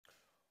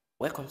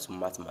Welcome to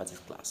mathematics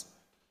class.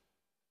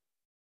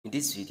 In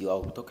this video,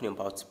 I'll be talking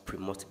about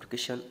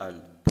pre-multiplication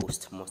and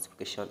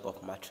post-multiplication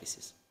of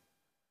matrices.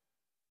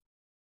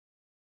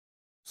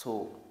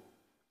 So,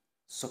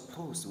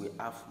 suppose we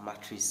have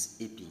matrix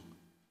AB,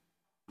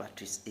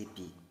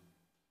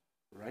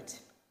 right?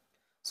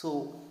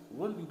 So,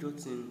 one major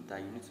thing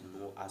that you need to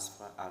know as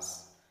far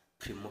as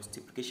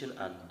pre-multiplication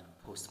and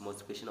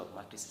post-multiplication of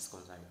matrices is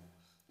concerned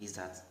is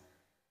that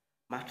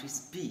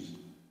matrix B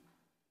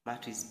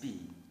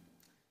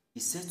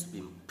is said to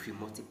be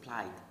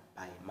pre-multiplied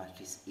by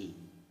matrix A.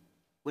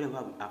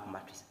 Whenever we have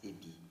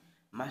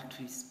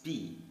matrix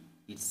B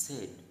is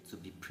said to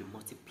be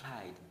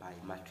pre-multiplied by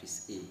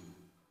matrix A.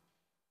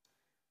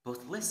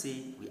 But let's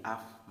say we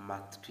have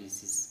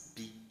matrices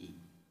BA.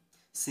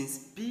 Since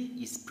B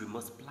is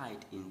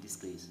pre-multiplied in this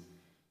case,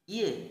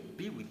 here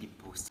B will be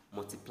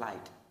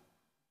post-multiplied.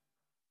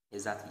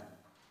 Exactly.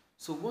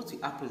 So what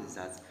will happen is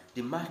that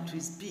the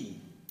matrix B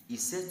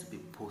is said to be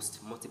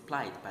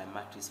post-multiplied by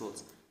matrix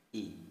what?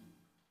 A.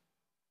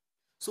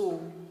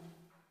 So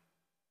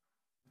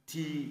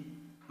the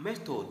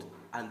method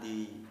and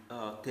the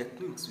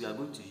techniques we are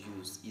going to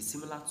use is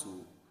similar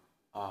to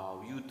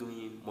you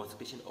doing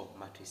multiplication of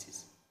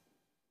matrices.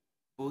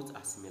 Both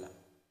are similar.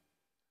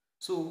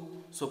 So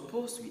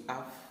suppose we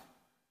have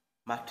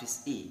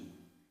matrix A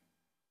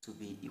to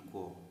be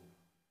equal.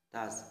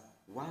 That's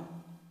 1,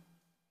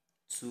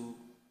 2,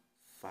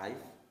 5.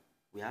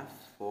 We have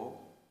 4.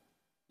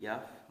 We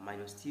have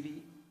minus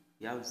 3.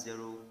 We have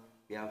 0.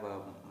 We have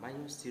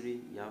minus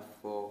 3. We have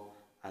 4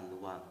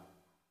 and 1.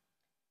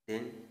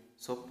 Then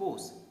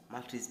suppose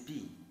matrix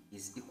B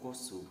is equal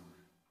to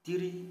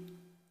 3,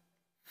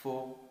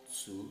 4,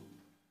 2,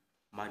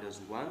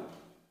 minus 1,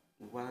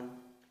 1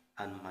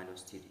 and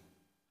minus 3.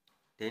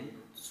 Then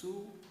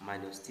 2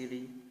 minus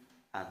 3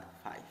 and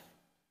 5.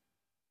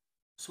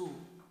 So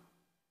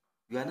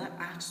you are now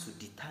asked to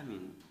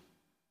determine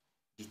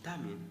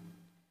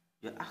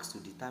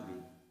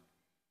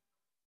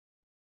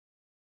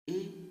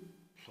A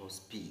plus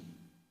B.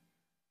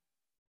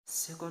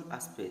 Second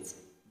aspect,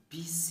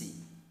 BC.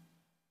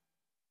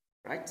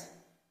 Right?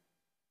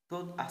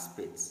 Third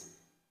aspect,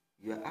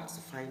 you are asked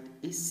to find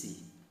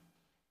AC.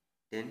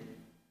 Then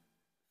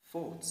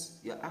fourth,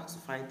 you are asked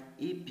to find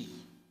AB.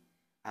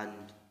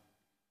 And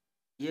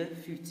here,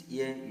 fifth,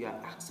 here, you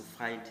are asked to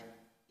find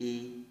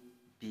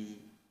ABC.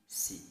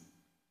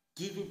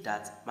 Given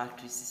that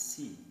matrix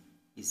C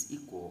is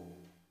equal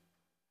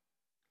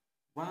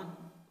 1,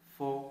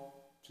 4,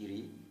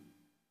 3,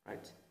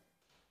 right?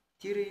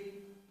 3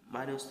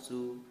 minus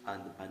 2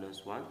 and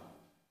minus 1.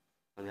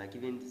 And we are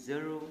given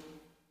 0,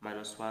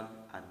 minus 1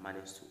 and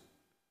minus 2.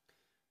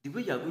 The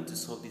way you are going to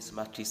solve this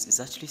matrix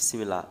is actually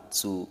similar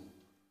to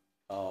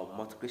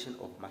multiplication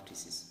of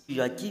matrices.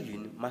 You are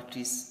given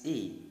matrix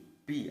A,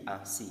 B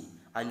and C,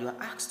 and you are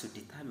asked to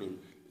determine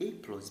A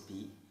plus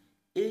B,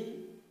 A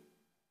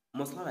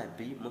multiplied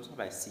by B multiplied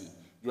by C.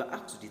 You are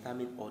asked to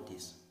determine all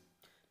this.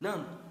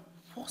 Now,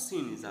 first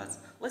thing is that,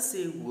 let's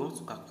say we want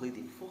to calculate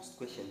the first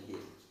question here.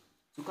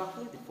 To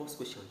calculate the first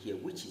question here,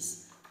 which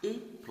is A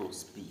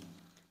plus B.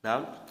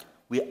 Now,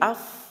 we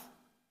have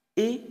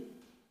A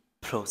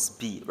plus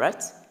B,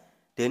 right?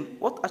 Then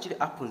what actually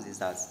happens is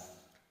that,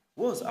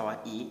 what's our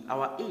A?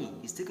 Our A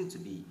is taken to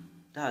be,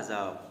 that's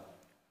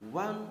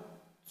 1,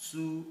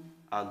 2,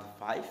 and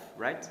 5,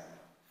 right?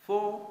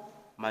 4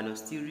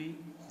 minus 3,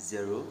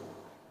 0.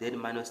 Then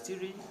minus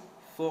 3,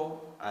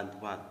 4, and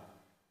 1.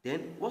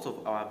 Then what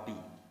of our B?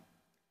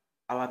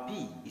 Our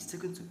B is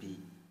taken to be,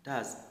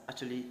 that's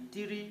actually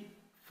 3,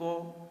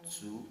 4,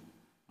 2,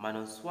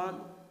 minus 1,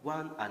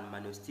 1, and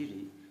minus 3.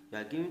 You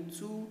are given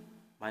 2,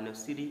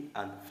 minus 3,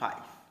 and 5.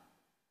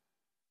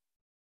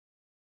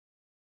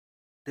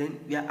 Then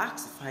we are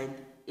asked to find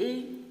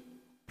A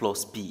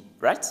plus B,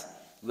 right?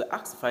 We are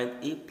asked to find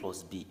A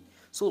plus B.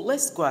 So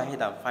let's go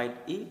ahead and find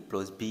A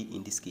plus B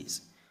in this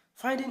case.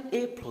 Finding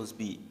A plus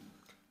B,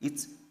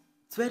 it's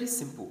very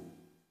simple.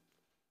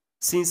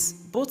 Since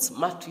both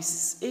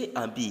matrices A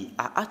and B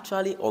are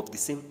actually of the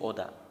same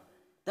order,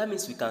 that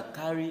means we can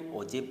carry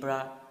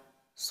algebra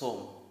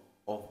sum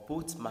of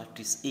both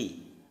matrix A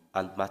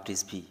and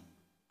matrix B.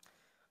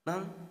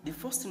 Now, the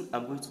first thing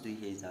I'm going to do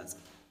here is that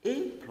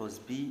A plus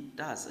B,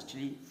 that's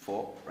actually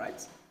 4,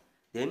 right?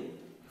 Then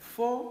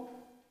 4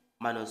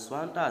 minus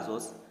 1, that's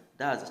what?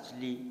 That's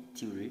actually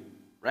 3,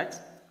 right?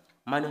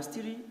 Minus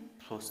 3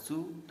 plus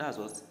 2, that's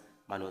what?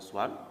 Minus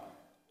 1.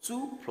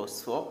 2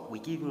 plus 4, we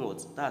give him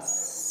what? That's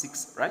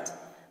 6, right?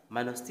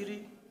 Minus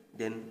 3,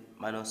 then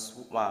minus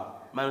 1.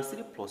 Minus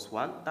 3 plus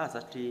 1, that's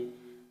actually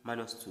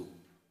minus 2.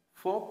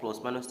 4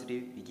 plus minus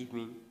 3, we give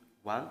me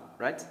 1,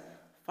 right?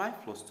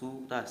 5 plus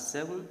 2, that's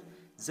 7.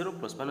 0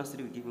 plus minus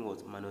 3 will give me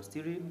what? Minus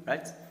 3,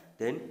 right?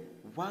 Then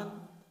 1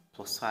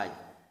 plus 5,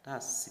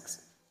 that's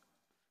 6.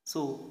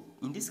 So,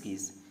 in this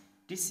case,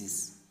 this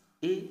is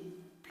A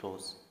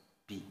plus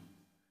B.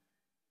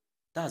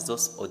 That's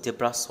just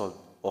algebra sum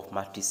of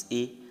matrix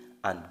A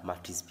and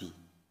matrix B.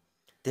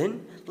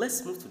 Then,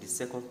 let's move to the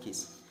second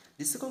case.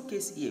 The second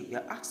case here, we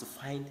are asked to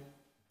find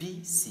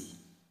BC.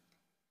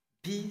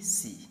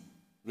 BC.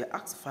 we are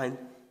asked to find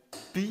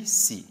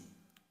BC,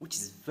 which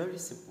is very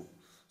simple.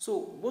 So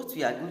what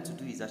we are going to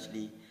do is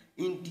actually,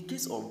 in the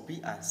case of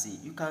B and C,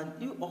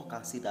 you all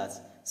can see that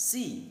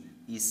C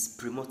is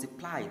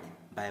pre-multiplied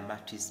by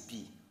matrix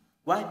B,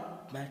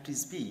 while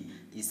matrix B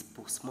is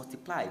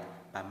post-multiplied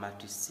by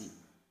matrix C.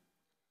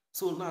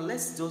 So now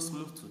let's just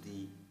move to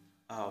the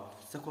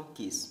second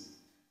case.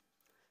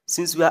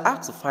 Since we are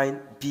asked to find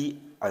B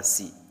and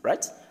C,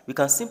 right, we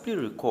can simply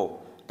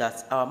recall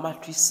that our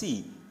matrix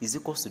C is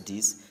equals to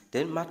this,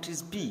 then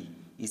matrix B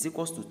is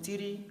equals to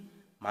 3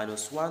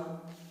 minus 1,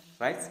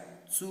 right,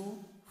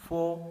 2,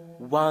 4,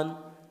 1,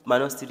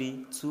 minus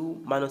 3,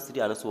 2, minus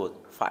 3, and also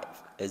what? 5,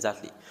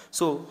 exactly.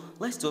 So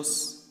let's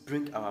just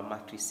bring our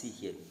matrix C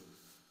here.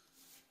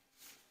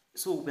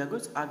 So we are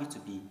going to have it to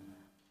be,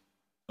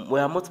 we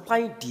are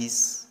multiplying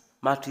this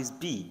matrix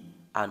B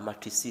and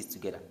matrix C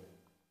together.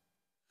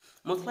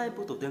 Multiplying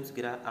both of them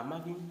together, I'm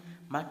having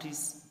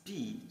matrix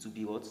B to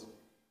be what?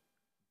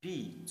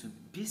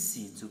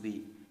 BC to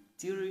be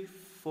 3,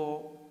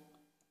 4,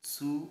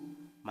 2,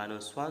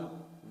 minus 1,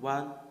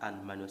 1,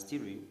 and minus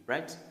 3,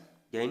 right?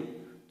 Then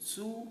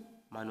 2,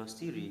 minus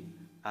 3,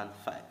 and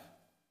 5.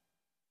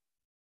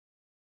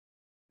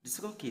 The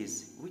second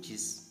case, which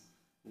is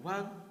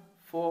 1,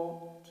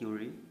 4,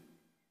 3,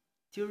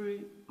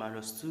 3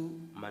 minus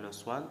 2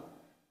 minus 1,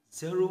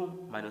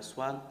 0 minus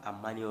 1,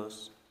 and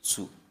minus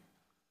 2.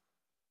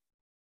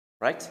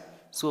 Right?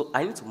 So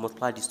I need to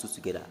multiply these two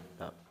together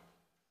now.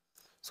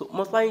 So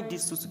multiplying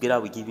these two together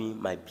will give me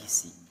my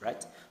BC,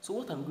 right? So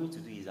what I'm going to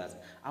do is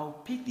that I'll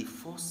pick the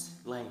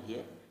first line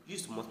here,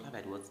 used to multiply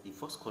by the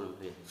first column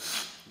here.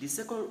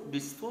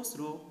 This first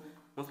row,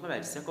 multiply by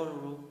the second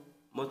row,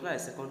 multiply by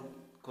the second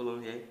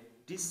column here,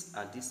 this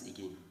and this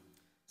again.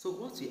 So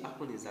what will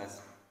happen is that,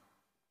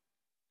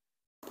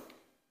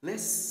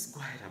 let's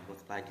go ahead and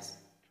multiply this.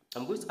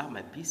 I'm going to have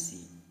my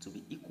BC to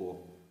be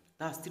equal,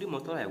 that's 3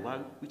 multiplied by 1,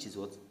 which is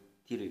what?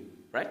 3,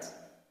 right?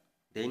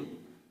 Then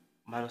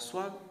minus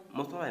 1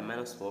 multiplied by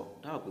minus 4,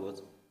 that will be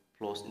what?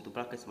 Plus into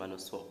brackets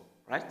minus 4,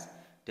 right?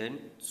 Then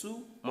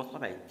 2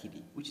 multiplied by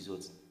 3, which is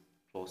what?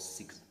 Plus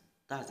 6.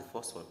 That's the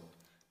first one.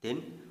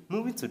 Then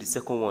moving to the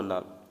second one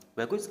now,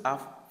 we're going to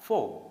have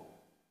 4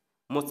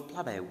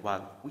 multiplied by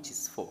 1, which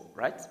is 4,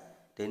 right?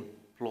 Then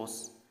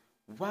plus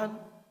 1,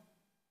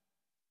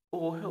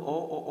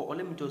 or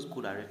let me just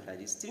go directly like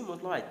this. 3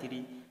 multiplied by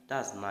 3,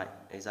 that's 9,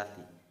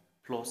 exactly.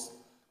 Plus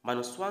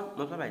minus 1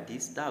 multiplied by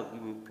this, that will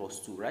give me plus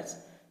 2, right?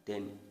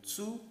 Then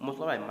 2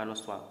 multiplied by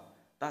minus 1,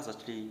 that's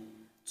actually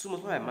 2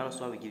 multiplied by minus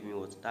 1 will give me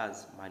what?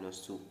 That's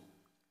minus 2.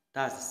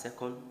 That's the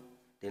second.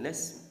 Then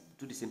let's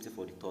do the same thing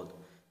for the third.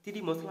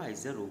 3 multiplied by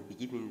 0 will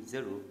give me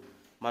 0.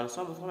 Minus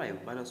 1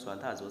 multiplied by minus 1,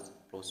 that's what?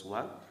 Plus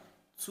 1.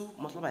 2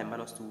 multiplied by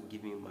minus 2 will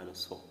give me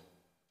minus 4.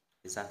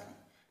 Exactly.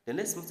 Then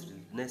let's move to the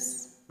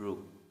next row.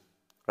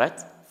 Right?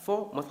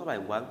 4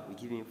 multiplied by 1 will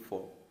give me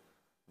 4.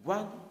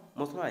 1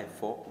 multiplied by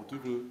 4 will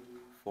give me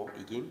 4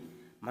 again.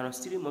 Minus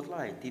 3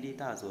 multiplied by 3,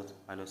 that's what?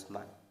 Minus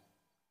 9.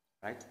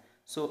 Right?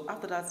 So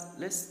after that,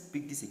 let's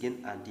pick this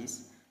again and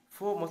this.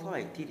 4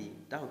 multiplied by 3,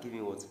 that will give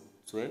me what?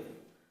 12.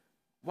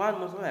 1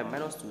 multiplied by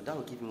minus 2, that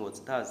will give me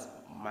what? That's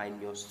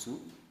minus 2.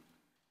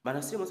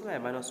 Minus 3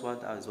 multiplied by minus 1,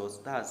 that's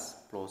what? That's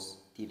plus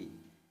 3.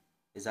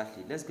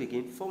 Exactly. Let's go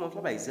again. 4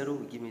 multiplied by 0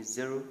 will give me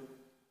 0.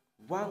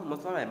 1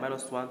 multiplied by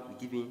minus 1 will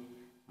give me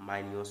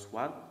minus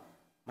 1.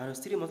 Minus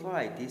 3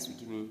 multiplied by this will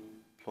give me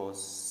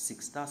plus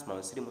 6. That's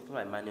minus 3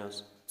 multiplied by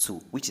minus 2,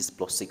 which is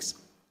plus 6.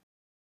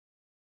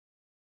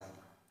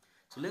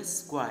 So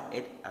let's go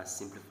ahead and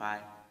simplify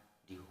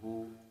the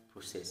whole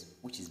process,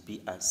 which is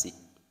B and C.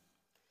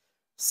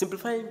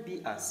 Simplifying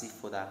B and C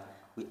further,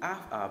 we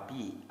have our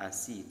B and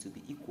C to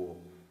be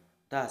equal.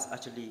 That's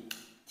actually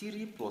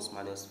 3 plus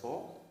minus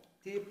 4,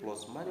 3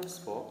 plus minus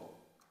 4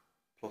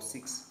 plus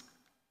 6.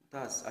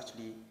 That's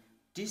actually,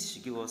 this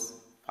should give us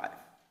 5,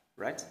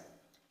 right?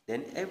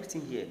 Then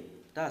everything here,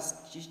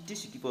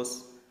 this should give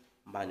us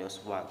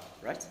minus 1,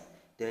 right?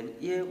 Then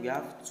here we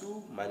have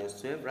 2 minus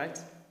 12, right?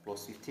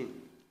 Plus 15.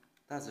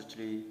 That's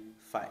actually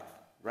 5,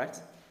 right?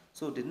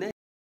 So the next,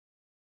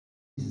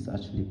 this is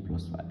actually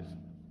plus 5.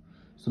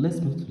 So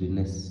let's move to the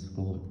next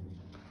one.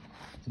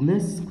 The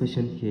next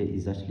question here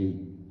is actually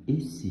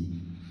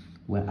AC.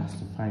 We're asked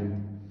to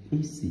find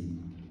AC.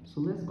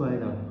 So let's go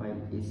ahead and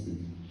find AC.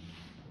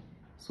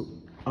 So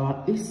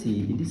our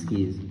AC, in this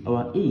case,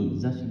 our A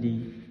is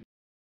actually,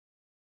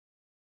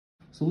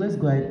 so let's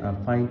go ahead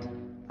and find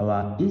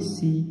our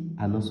AC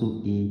and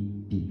also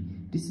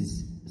AB. This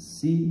is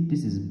C,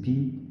 this is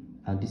B,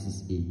 and this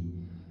is A.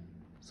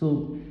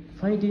 So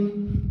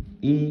finding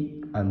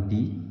A and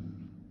B,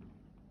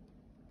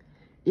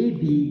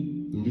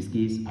 AB, in this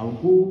case, I'll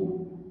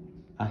go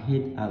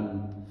ahead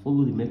and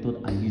follow the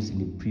method I used in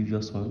the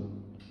previous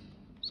one.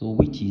 So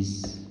which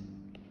is,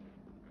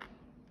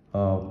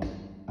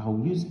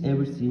 I'll use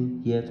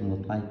everything here to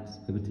multiply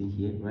everything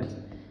here, right?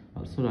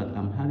 So that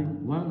I'm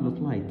having 1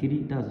 multiplied by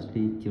 3, that's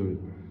actually 3,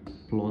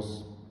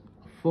 plus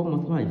 4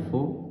 multiplied by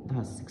 4,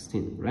 that's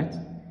 16, right?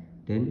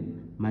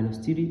 Then minus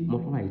 3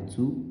 multiplied by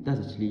 2,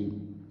 that's actually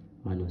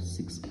minus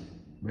 6,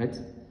 right?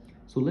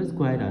 So let's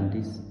go ahead and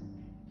this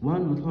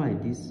 1 multiply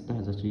this,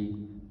 that's actually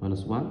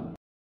minus 1.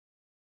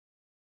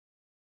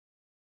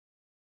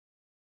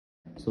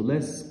 So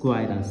let's go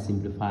ahead and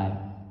simplify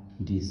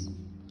this.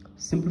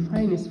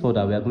 Simplifying this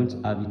further, we are going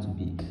to have it to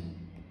be,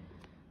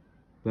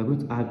 we are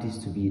going to have this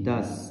to be,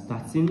 that's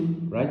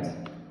 13, right?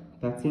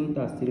 13,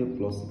 that's 3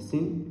 plus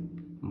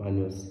 16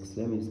 minus 6.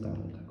 Let me use my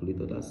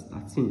calculator. That's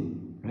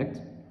 13, right?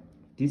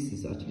 This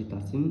is actually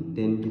 13.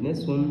 Then the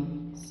next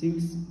one,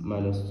 6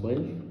 minus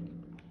 12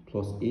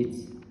 plus 8,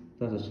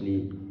 that's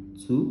actually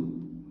 2.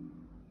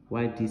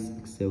 While this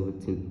is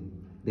 17.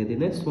 Then the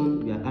next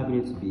one, we are having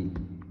it to be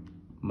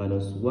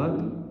minus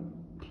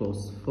 1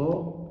 plus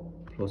 4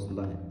 plus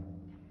 9.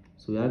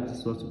 So we have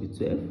this one to be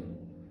 12.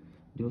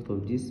 The rest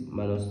of this,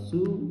 minus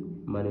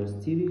 2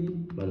 minus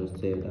 3 minus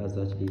 12, that's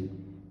actually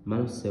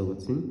minus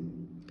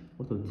 17.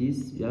 What of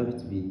this, you have it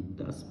to be,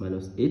 that's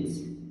minus 8.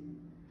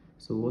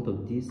 So what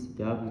of this,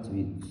 you have it to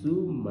be 2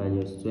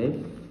 minus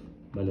 12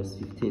 minus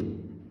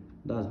 15,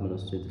 that's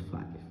minus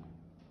 25.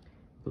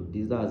 So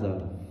this, that's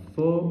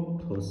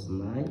 4 plus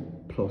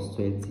 9 plus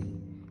 20,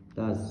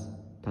 that's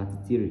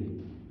 33.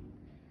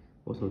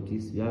 What of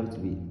this, you have it to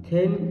be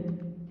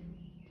 10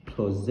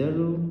 plus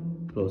 0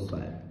 plus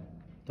 5,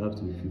 you have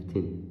to be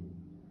 15.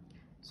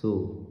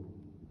 So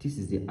this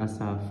is the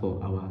answer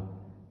for our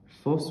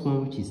first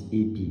one, which is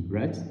AB,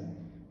 right?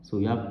 So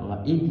we have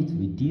our AB to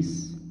be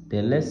this.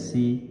 Then let's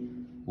see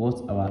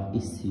what our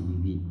AC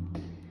will be.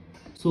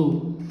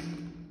 So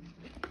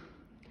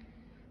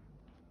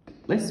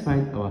let's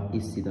find our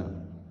AC now.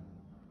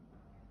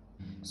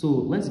 So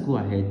let's go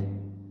ahead.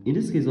 In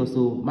this case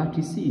also,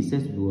 matrix C is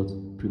said to be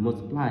what?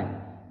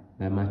 Premultiplied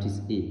by matrix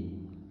A.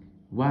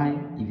 Why?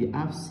 If you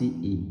have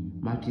CA,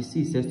 matrix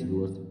C is said to be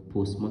what?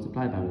 Post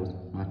multiplied by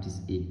what? Matrix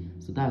A.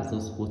 So that's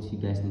just what you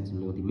guys need to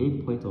know. The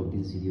main point of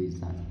this video is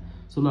that.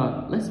 So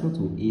now let's go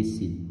to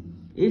AC.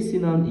 AC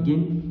now,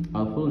 again,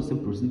 I'll follow the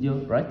same procedure,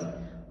 right?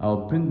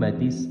 I'll bring my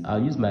this,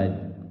 I'll use my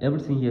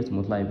everything here to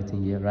multiply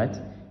everything here, right?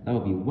 That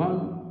will be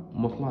 1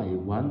 multiply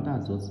 1,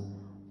 that's just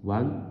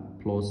 1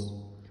 plus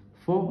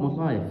 4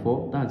 multiply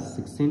 4, that's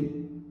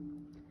 16.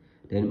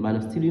 Then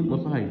minus 3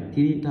 multiply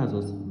 3, that's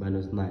just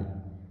minus 9.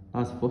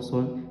 That's the first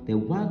one.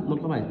 Then 1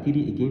 multiply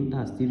 3 again,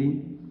 that's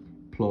 3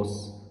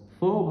 plus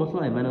 4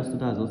 multiply minus 2,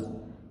 that's just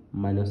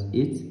minus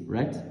 8,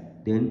 right?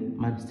 Then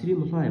minus 3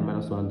 multiply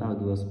minus 1, that will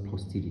give us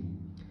plus 3.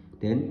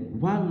 Then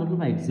 1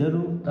 multiply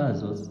 0,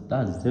 that's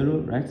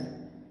 0, right?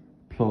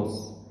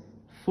 Plus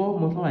 4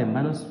 multiply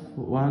minus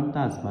 1,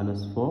 that's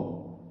minus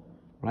 4,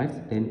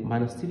 right? Then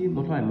minus 3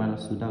 multiply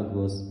minus 2, that will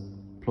give us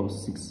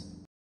plus 6.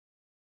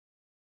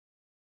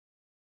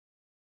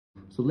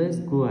 So let's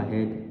go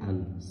ahead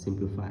and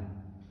simplify.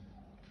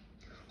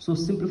 So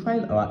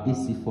simplifying our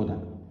AC further,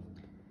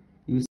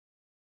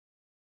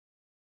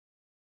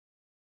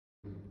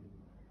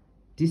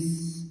 this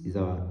is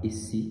our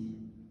AC.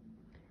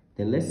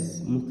 Then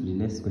let's move to the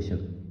next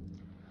question.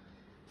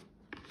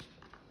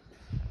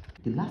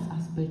 The last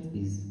aspect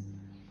is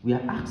we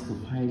are asked to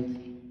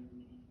find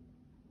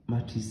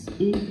matrix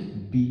A,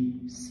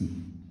 B, C.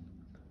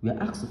 We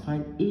are asked to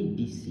find A,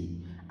 B,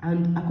 C.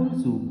 And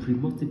according to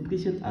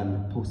pre-multiplication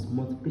and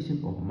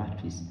post-multiplication of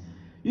matrix,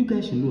 you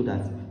guys should know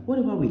that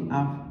whenever we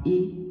have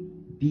A,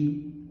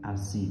 B, and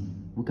C,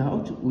 we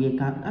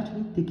can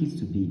actually take it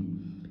to be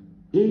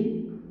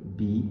A,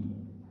 B,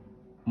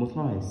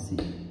 multiplied by C.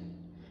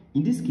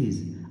 In this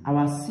case,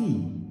 our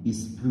C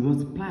is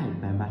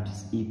pre-multiplied by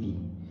matrix AB.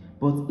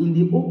 But in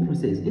the whole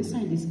process,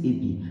 inside this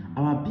AB,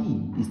 our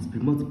B is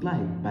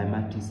pre-multiplied by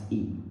matrix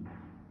A.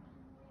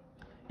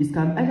 It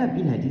can either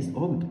be like this,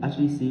 or we can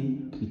actually say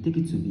we take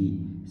it to be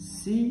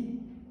C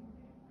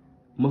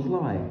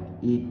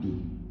multiplied by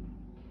AB.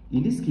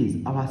 In this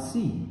case, our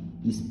C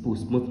is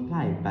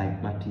post-multiplied by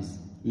matrix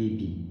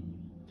AB.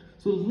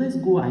 So let's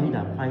go ahead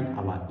and find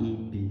our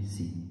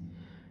ABC.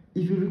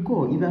 If you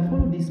recall, if I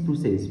follow this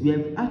process, we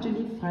have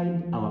actually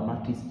find our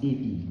matrix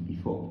AB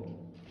before,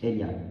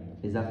 earlier,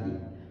 exactly.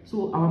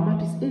 So our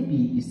matrix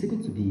AB is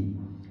taken to be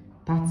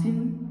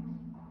 13,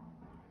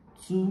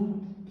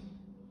 2,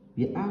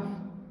 we have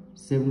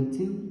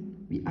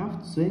 17, we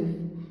have 12,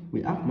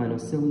 we have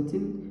minus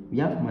 17, we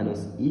have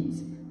minus 8,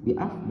 we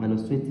have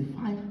minus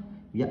 25,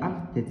 we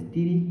have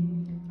 33,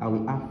 and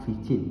we have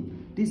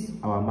 15. This is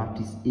our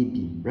matrix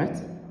AB, right?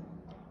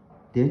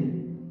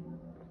 Then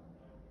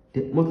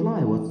the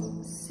multiply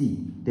was C.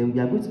 Then we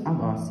are going to have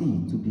our C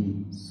to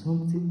be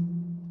something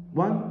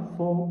 1,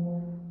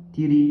 4,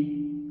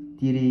 3,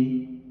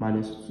 3,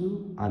 minus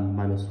 2, and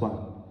minus 1.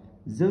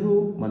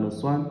 0,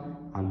 minus 1,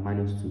 and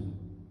minus 2.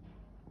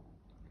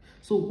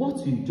 So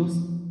what you just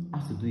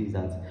have to do is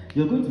that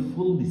you're going to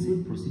follow the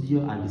same procedure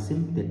and the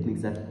same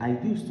techniques that I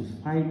used to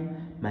find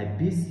my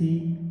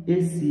BC,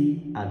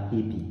 AC, and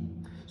AB.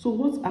 So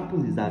what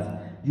happens is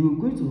that you're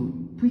going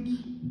to pick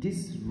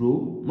this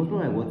row,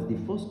 multiply what? The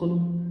first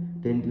column,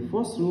 then the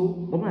first row,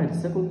 multiply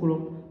the second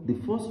column, the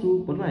first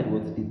row, multiply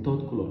what? The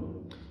third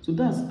column. So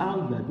that's how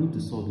you are going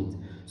to solve it.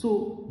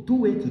 So do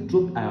wait to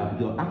drop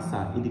your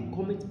answer in the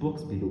comment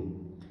box below.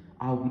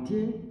 I'll be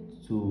there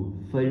to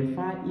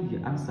verify if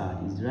your answer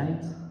is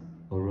right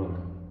or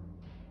wrong.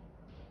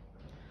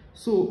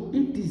 So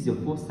if this is your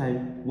first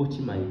time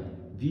watching my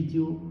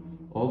video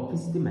or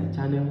visiting my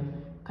channel,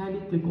 kindly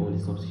click on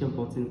the subscription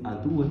button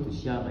and do well to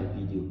share my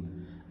video.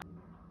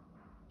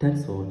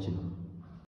 Thanks for watching.